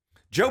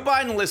Joe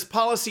Biden lists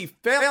policy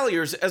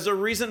failures as a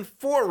reason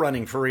for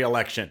running for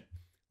re-election.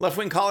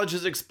 Left-wing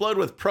colleges explode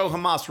with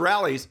pro-Hamas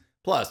rallies.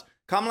 Plus,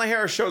 Kamala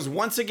Harris shows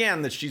once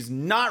again that she's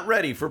not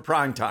ready for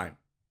prime time.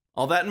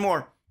 All that and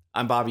more.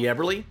 I'm Bobby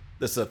Eberle.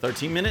 This is a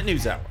 13-minute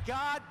news hour.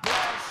 God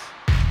bless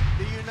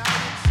the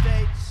United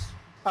States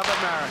of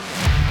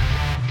America.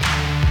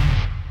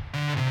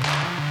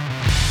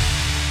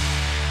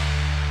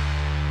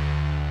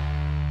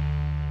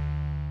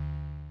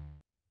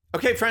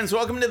 Okay, friends,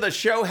 welcome to the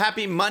show.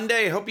 Happy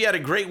Monday. Hope you had a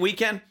great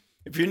weekend.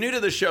 If you're new to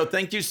the show,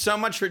 thank you so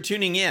much for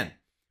tuning in.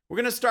 We're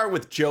going to start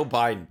with Joe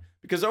Biden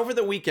because over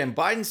the weekend,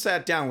 Biden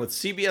sat down with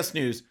CBS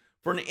News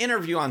for an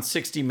interview on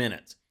 60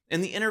 Minutes.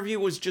 And the interview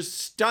was just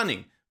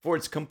stunning for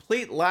its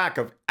complete lack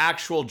of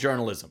actual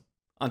journalism.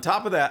 On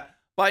top of that,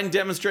 Biden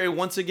demonstrated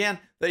once again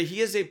that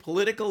he is a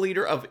political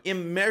leader of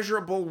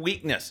immeasurable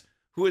weakness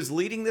who is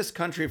leading this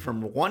country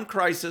from one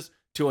crisis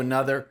to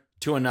another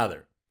to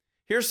another.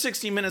 Here's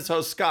 60 Minutes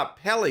host Scott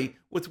Pelley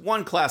with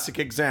one classic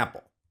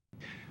example.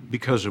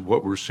 Because of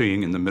what we're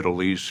seeing in the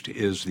Middle East,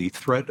 is the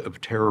threat of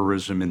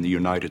terrorism in the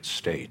United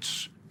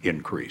States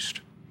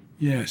increased?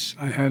 Yes,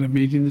 I had a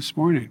meeting this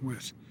morning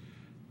with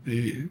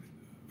the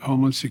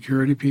Homeland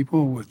Security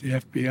people, with the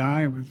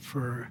FBI,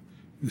 for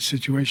the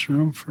Situation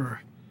Room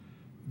for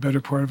the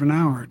better part of an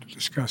hour to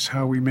discuss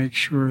how we make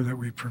sure that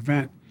we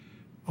prevent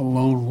a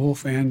lone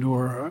wolf and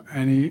or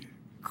any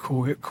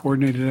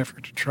coordinated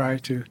effort to try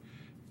to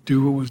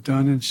do what was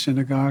done in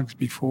synagogues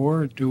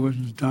before, do what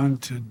was done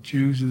to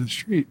Jews in the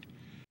street.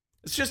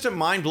 It's just a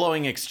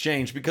mind-blowing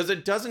exchange because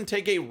it doesn't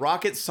take a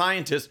rocket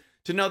scientist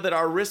to know that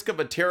our risk of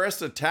a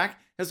terrorist attack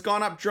has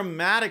gone up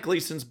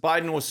dramatically since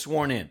Biden was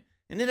sworn in.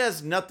 And it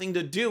has nothing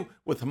to do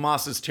with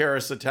Hamas's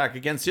terrorist attack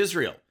against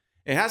Israel.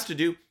 It has to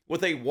do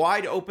with a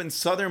wide-open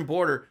southern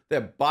border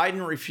that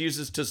Biden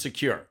refuses to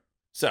secure.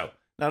 So,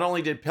 not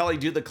only did Pelley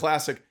do the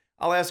classic,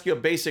 I'll ask you a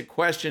basic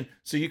question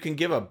so you can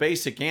give a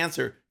basic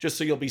answer just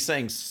so you'll be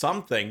saying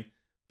something,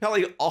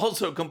 Pelley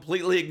also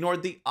completely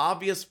ignored the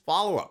obvious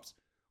follow-ups.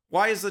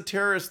 Why is the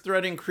terrorist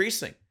threat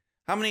increasing?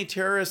 How many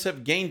terrorists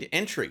have gained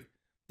entry?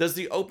 Does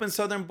the open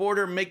southern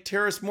border make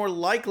terrorists more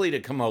likely to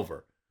come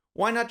over?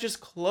 Why not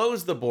just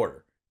close the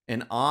border?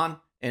 And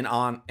on and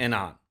on and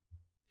on.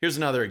 Here's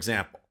another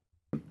example.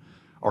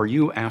 Are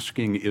you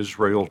asking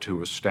Israel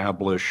to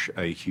establish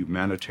a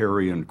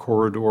humanitarian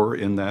corridor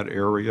in that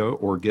area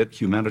or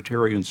get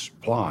humanitarian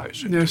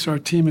supplies? Yes, our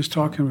team is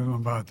talking with them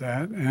about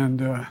that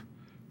and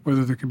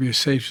whether there could be a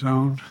safe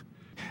zone.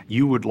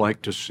 You would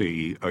like to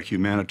see a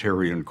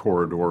humanitarian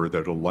corridor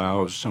that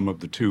allows some of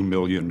the 2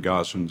 million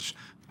Gazans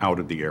out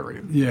of the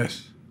area?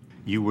 Yes.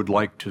 You would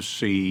like to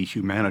see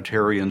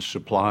humanitarian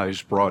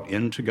supplies brought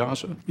into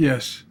Gaza?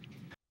 Yes.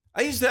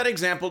 I use that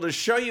example to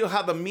show you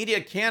how the media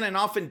can and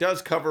often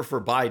does cover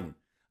for Biden,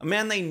 a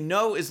man they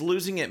know is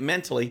losing it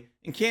mentally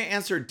and can't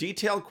answer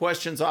detailed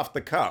questions off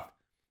the cuff,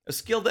 a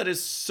skill that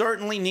is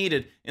certainly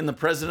needed in the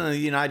President of the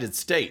United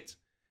States.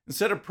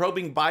 Instead of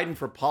probing Biden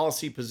for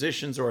policy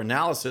positions or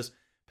analysis,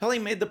 Pelley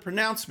made the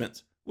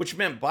pronouncements, which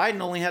meant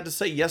Biden only had to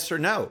say yes or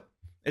no.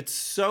 It's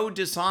so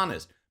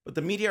dishonest, but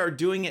the media are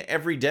doing it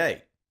every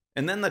day.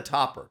 And then the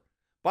topper.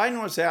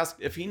 Biden was asked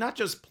if he not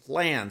just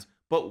plans,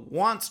 but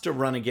wants to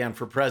run again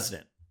for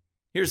president.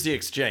 Here's the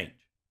exchange.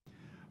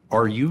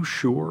 Are you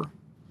sure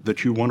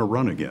that you want to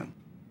run again?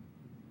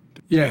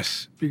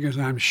 Yes, because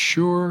I'm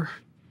sure,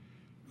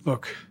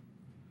 look,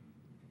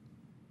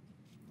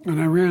 when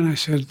I ran, I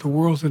said the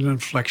world's at an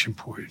inflection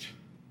point.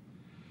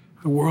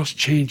 The world's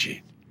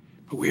changing,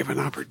 but we have an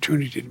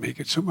opportunity to make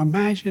it. So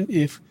imagine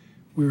if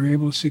we were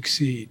able to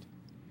succeed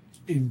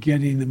in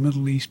getting the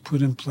Middle East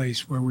put in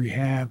place where we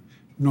have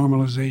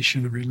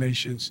normalization of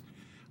relations.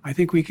 I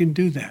think we can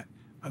do that.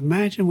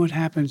 Imagine what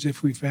happens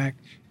if we, in fact,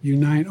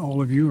 unite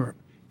all of Europe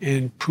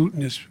and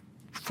Putin is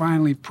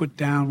finally put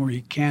down where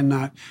he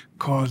cannot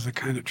cause the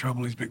kind of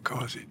trouble he's been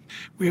causing.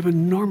 We have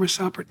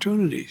enormous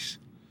opportunities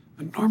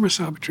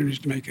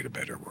to make it a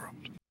better world.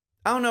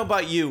 I don't know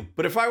about you,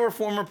 but if I were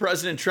former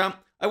President Trump,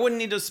 I wouldn't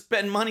need to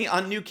spend money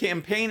on new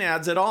campaign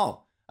ads at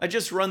all. I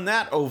just run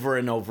that over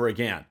and over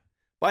again.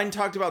 Biden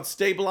talked about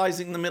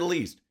stabilizing the Middle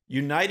East,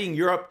 uniting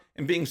Europe,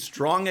 and being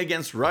strong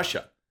against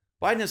Russia.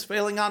 Biden is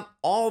failing on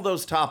all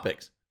those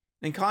topics.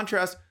 In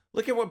contrast,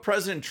 look at what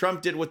President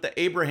Trump did with the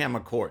Abraham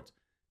Accords,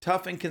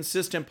 tough and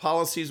consistent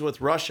policies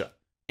with Russia,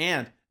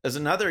 and, as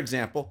another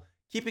example,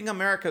 keeping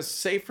America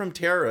safe from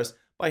terrorists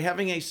by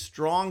having a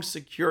strong,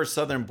 secure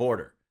southern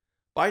border.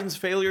 Biden's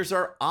failures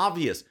are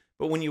obvious,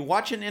 but when you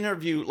watch an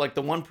interview like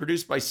the one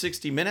produced by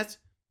 60 Minutes,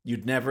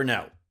 you'd never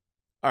know.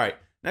 All right,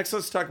 next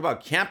let's talk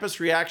about campus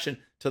reaction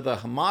to the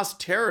Hamas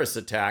terrorist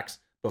attacks.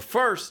 But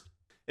first,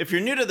 if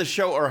you're new to the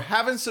show or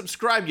haven't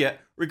subscribed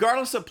yet,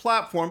 regardless of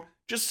platform,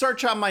 just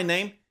search out my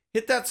name,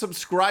 hit that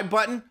subscribe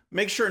button,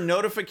 make sure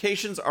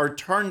notifications are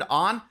turned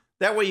on.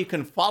 That way you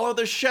can follow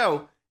the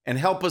show and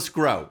help us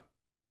grow.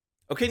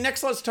 Okay,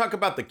 next let's talk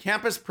about the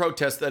campus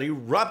protests that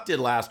erupted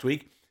last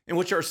week and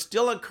which are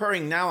still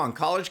occurring now on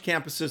college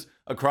campuses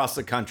across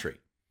the country.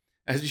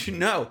 As you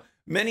know,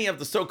 many of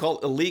the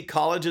so-called elite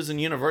colleges and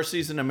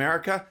universities in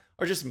America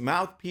are just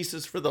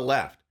mouthpieces for the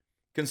left.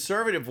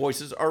 Conservative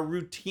voices are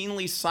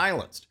routinely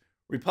silenced.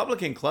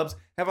 Republican clubs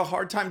have a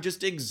hard time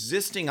just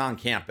existing on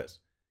campus.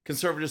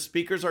 Conservative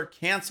speakers are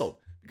canceled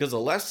because the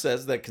left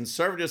says that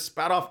conservatives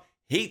spout off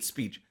hate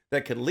speech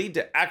that could lead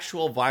to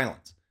actual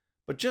violence.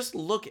 But just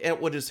look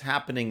at what is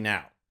happening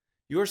now.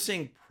 You are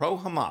seeing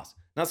pro-Hamas,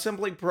 not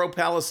simply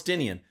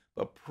pro-Palestinian,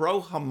 but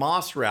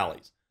pro-Hamas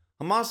rallies.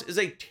 Hamas is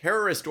a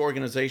terrorist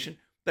organization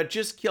that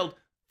just killed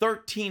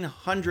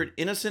 1,300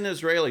 innocent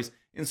Israelis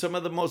in some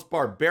of the most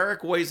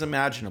barbaric ways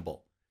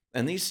imaginable.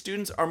 And these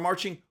students are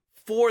marching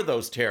for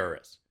those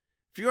terrorists.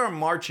 If you are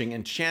marching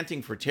and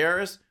chanting for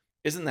terrorists,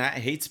 isn't that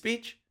hate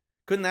speech?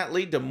 Couldn't that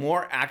lead to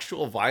more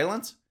actual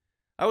violence?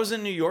 I was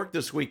in New York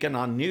this weekend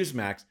on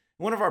Newsmax,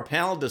 and one of our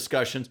panel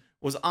discussions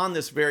was on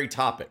this very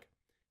topic.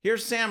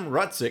 Here's Sam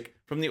Rutzik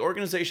from the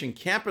organization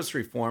Campus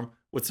Reform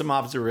with some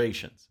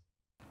observations.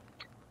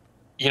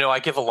 You know, I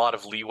give a lot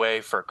of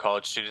leeway for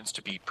college students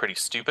to be pretty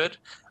stupid,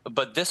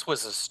 but this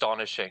was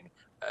astonishing,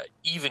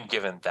 even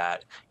given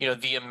that,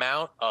 the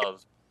amount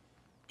of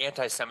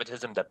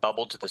anti-Semitism that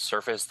bubbled to the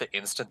surface the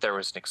instant there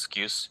was an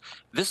excuse.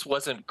 This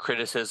wasn't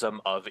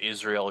criticism of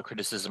Israel,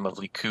 criticism of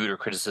Likud, or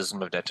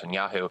criticism of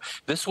Netanyahu.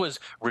 This was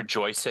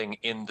rejoicing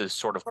in the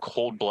sort of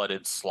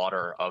cold-blooded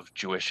slaughter of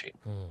Jewish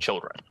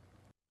children.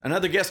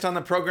 Another guest on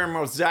the program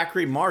was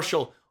Zachary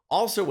Marshall,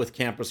 also with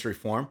Campus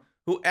Reform,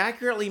 who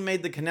accurately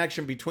made the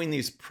connection between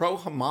these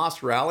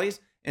pro-Hamas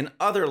rallies and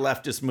other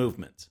leftist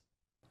movements.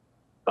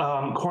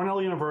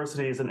 Cornell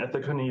University is in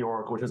Ithaca, New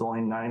York, which is only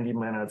 90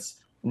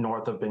 minutes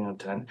north of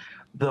Binghamton.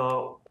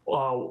 The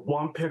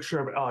one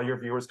picture your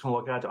viewers can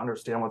look at to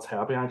understand what's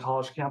happening on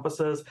college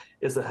campuses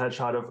is the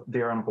headshot of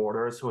Darren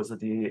Borders, who is a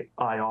DI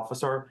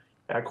officer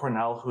at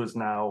Cornell, who's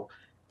now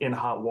in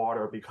hot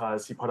water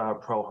because he put out a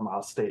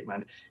pro-Hamas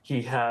statement.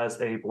 He has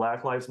a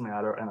Black Lives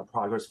Matter and a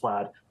Progress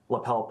flag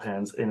lapel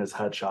pins in his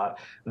headshot.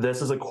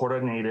 This is a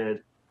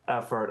coordinated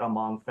effort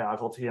among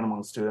faculty and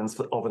among students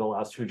over the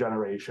last 2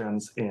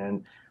 generations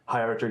in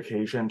higher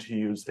education to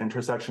use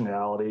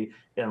intersectionality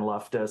and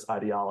leftist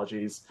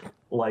ideologies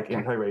like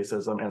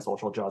anti-racism and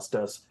social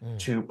justice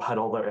to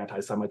peddle their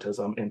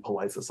anti-Semitism in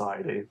polite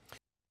society.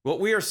 What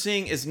we are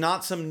seeing is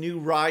not some new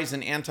rise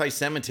in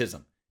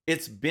anti-Semitism.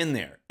 It's been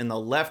there, and the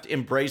left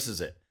embraces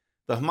it.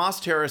 The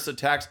Hamas terrorist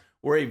attacks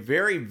were a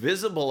very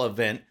visible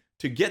event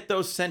to get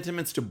those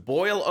sentiments to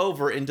boil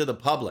over into the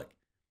public.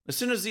 As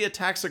soon as the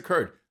attacks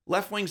occurred,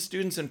 left-wing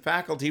students and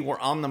faculty were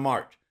on the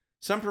march.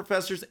 Some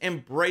professors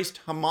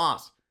embraced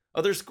Hamas.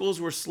 Other schools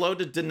were slow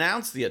to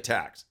denounce the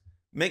attacks.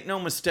 Make no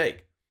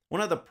mistake,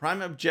 one of the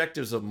prime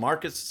objectives of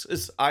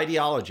Marxist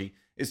ideology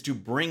is to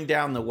bring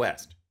down the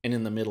West. And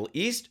in the Middle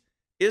East,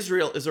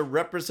 Israel is a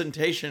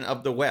representation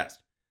of the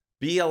West.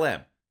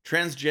 BLM,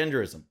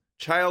 transgenderism,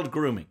 child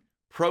grooming,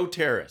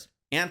 pro-terrorist,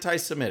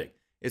 anti-Semitic,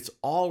 it's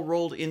all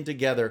rolled in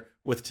together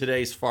with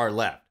today's far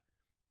left.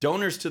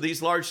 Donors to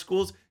these large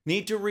schools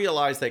need to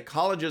realize that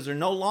colleges are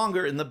no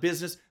longer in the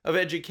business of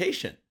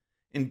education.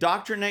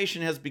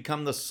 Indoctrination has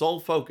become the sole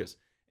focus,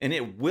 and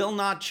it will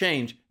not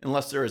change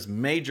unless there is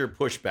major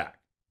pushback.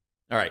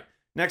 All right,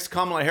 next,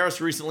 Kamala Harris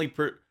recently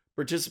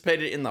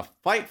participated in the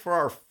Fight for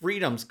Our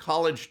Freedoms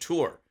college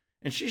tour,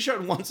 and she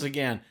showed once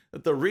again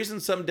that the reason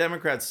some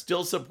Democrats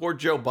still support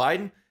Joe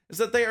Biden is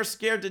that they are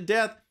scared to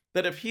death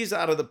that if he's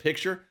out of the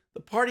picture,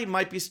 the party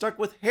might be stuck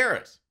with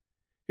Harris.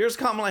 Here's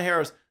Kamala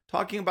Harris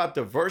talking about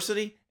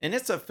diversity and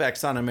its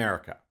effects on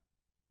America.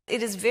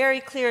 It is very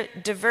clear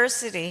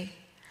diversity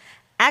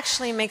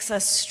actually makes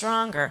us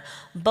stronger,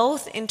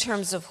 both in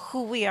terms of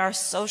who we are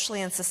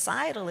socially and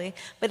societally,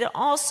 but it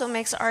also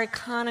makes our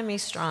economy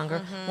stronger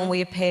when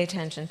we pay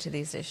attention to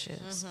these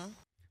issues.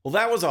 Well,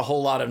 that was a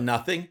whole lot of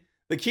nothing.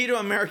 The key to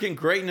American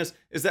greatness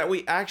is that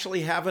we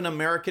actually have an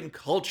American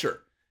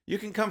culture. You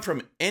can come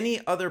from any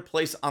other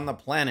place on the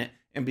planet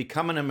and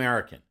become an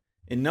American.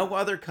 In no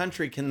other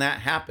country can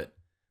that happen.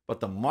 But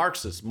the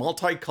Marxist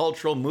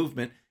multicultural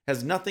movement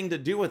has nothing to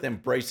do with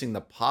embracing the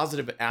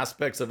positive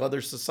aspects of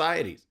other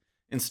societies.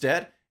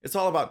 Instead, it's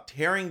all about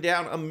tearing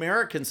down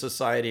American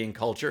society and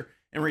culture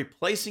and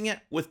replacing it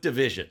with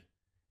division.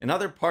 In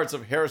other parts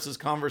of Harris's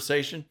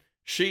conversation,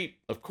 she,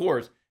 of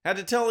course, had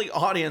to tell the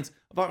audience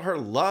about her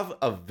love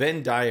of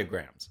Venn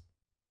diagrams.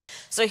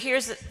 So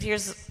here's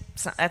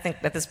I think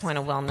at this point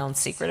a well-known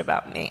secret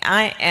about me.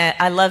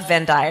 I love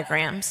Venn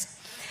diagrams.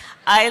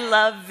 I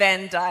love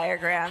Venn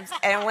diagrams,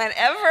 and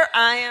whenever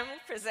I am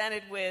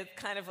presented with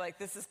kind of like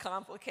this is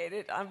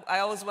complicated, I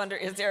always wonder,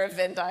 is there a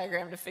Venn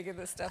diagram to figure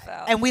this stuff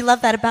out? And we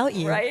love that about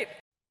you. Right?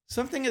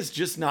 Something is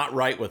just not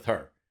right with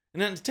her.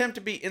 In an attempt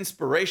to be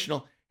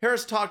inspirational,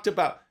 Harris talked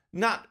about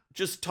not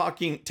just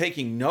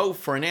taking no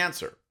for an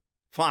answer.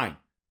 Fine,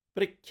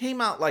 but it came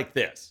out like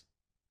this.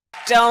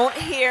 Don't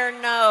hear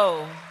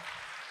no.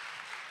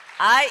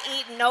 I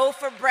eat no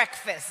for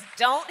breakfast.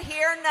 Don't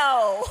hear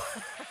no.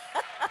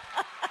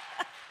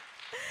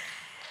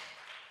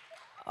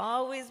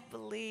 Always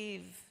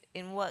believe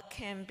in what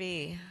can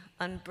be,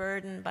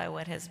 unburdened by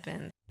what has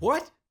been.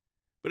 What?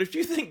 But if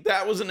you think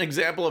that was an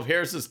example of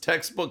Harris's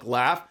textbook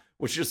laugh,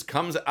 which just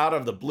comes out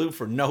of the blue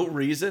for no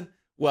reason,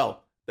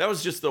 Well, that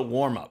was just the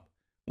warm-up.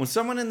 When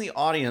someone in the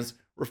audience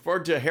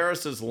referred to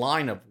Harris's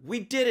line of, "We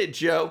did it,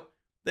 Joe,"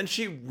 then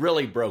she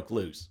really broke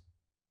loose.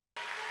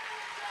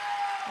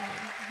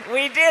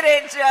 We did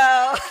it,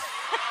 Joe.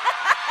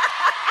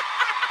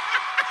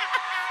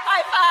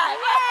 High five.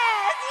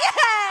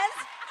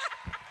 Yes,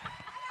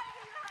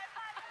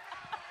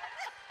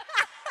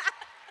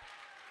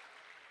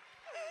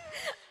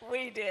 yes.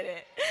 We did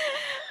it.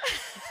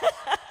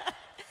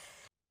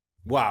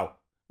 Wow.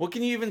 What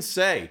can you even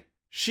say?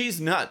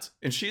 She's nuts,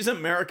 and she's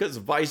America's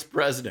vice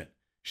president.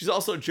 She's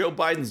also Joe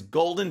Biden's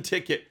golden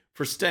ticket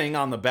for staying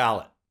on the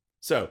ballot.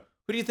 So,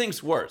 who do you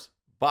think's worse,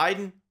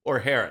 Biden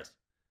or Harris?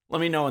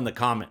 Let me know in the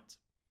comments.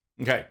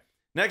 Okay,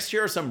 next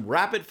here are some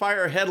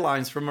rapid-fire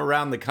headlines from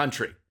around the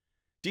country.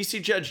 D.C.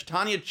 Judge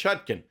Tanya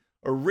Chutkan,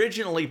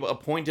 originally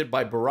appointed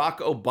by Barack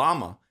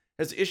Obama,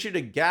 has issued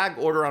a gag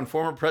order on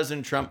former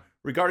President Trump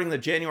regarding the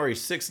January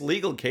 6th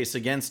legal case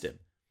against him.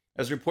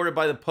 As reported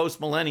by the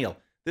Post-Millennial,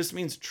 this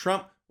means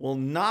Trump will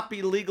not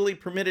be legally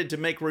permitted to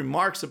make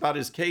remarks about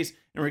his case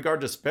in regard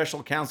to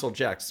special counsel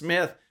Jack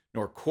Smith,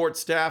 nor court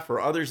staff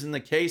or others in the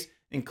case,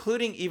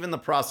 including even the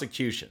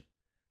prosecution.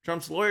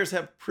 Trump's lawyers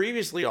have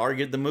previously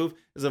argued the move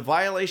is a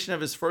violation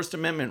of his First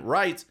Amendment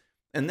rights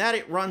and that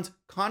it runs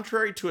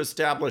contrary to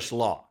established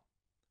law.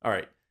 All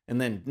right,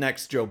 and then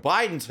next, Joe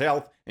Biden's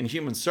Health and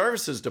Human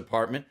Services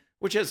Department,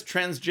 which has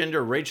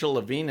transgender Rachel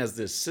Levine as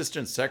the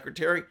assistant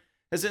secretary,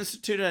 has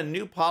instituted a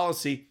new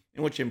policy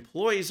in which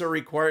employees are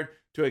required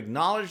to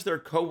acknowledge their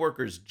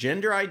coworkers'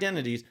 gender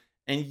identities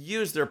and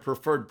use their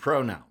preferred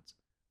pronouns.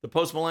 The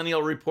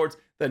Post-Millennial reports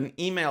that an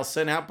email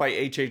sent out by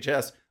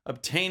HHS,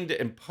 obtained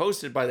and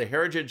posted by the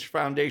Heritage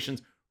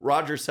Foundation's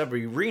Roger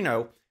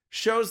Severino,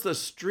 shows the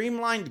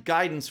streamlined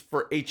guidance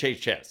for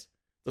HHS.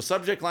 The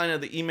subject line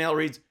of the email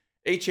reads,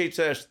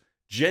 HHS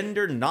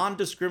Gender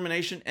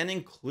Non-Discrimination and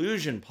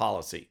Inclusion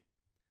Policy.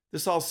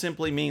 This all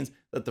simply means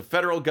that the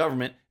federal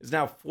government is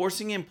now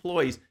forcing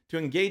employees to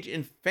engage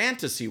in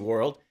fantasy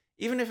world,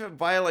 even if it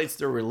violates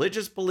their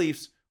religious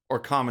beliefs or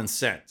common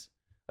sense.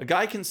 A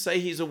guy can say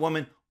he's a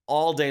woman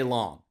all day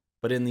long,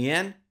 but in the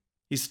end,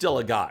 he's still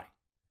a guy.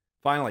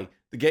 Finally,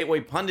 the Gateway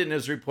Pundit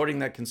is reporting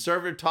that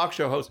conservative talk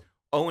show host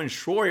Owen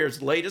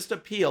Schroyer's latest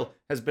appeal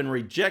has been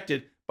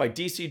rejected by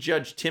D.C.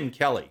 Judge Tim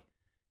Kelly.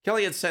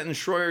 Kelly had sentenced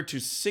Schroyer to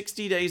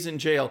 60 days in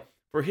jail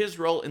for his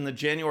role in the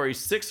January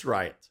 6th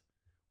riots.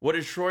 What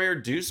did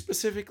Schroyer do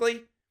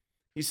specifically?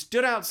 He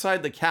stood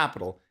outside the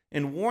Capitol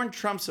and warned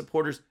Trump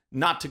supporters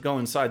not to go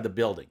inside the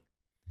building.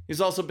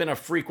 He's also been a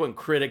frequent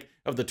critic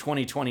of the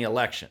 2020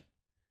 election.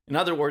 In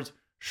other words,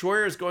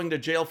 Schroyer is going to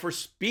jail for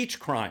speech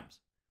crimes.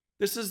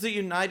 This is the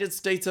United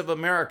States of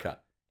America,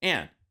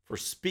 and for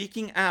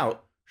speaking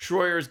out,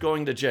 Schroyer is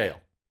going to jail.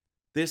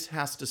 This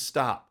has to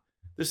stop.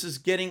 The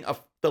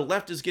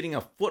left is getting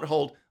a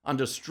foothold on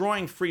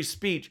destroying free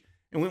speech,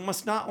 and we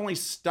must not only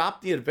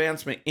stop the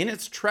advancement in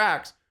its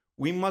tracks,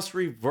 we must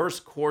reverse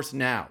course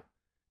now.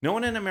 No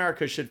one in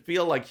America should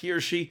feel like he or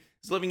she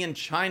is living in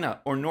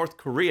China or North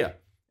Korea,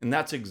 and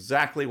that's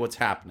exactly what's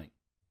happening.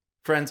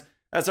 Friends,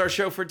 that's our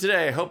show for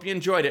today. I hope you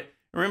enjoyed it.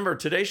 Remember,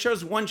 today's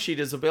show's one sheet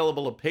is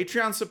available to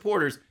Patreon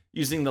supporters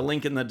using the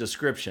link in the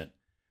description.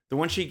 The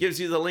one sheet gives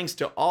you the links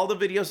to all the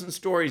videos and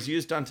stories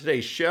used on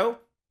today's show,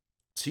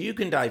 so you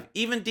can dive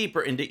even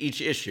deeper into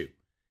each issue.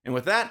 And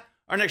with that,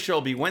 our next show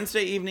will be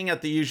Wednesday evening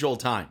at the usual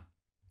time.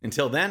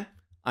 Until then,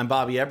 I'm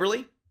Bobby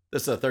Eberle.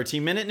 This is a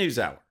 13-minute news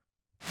hour.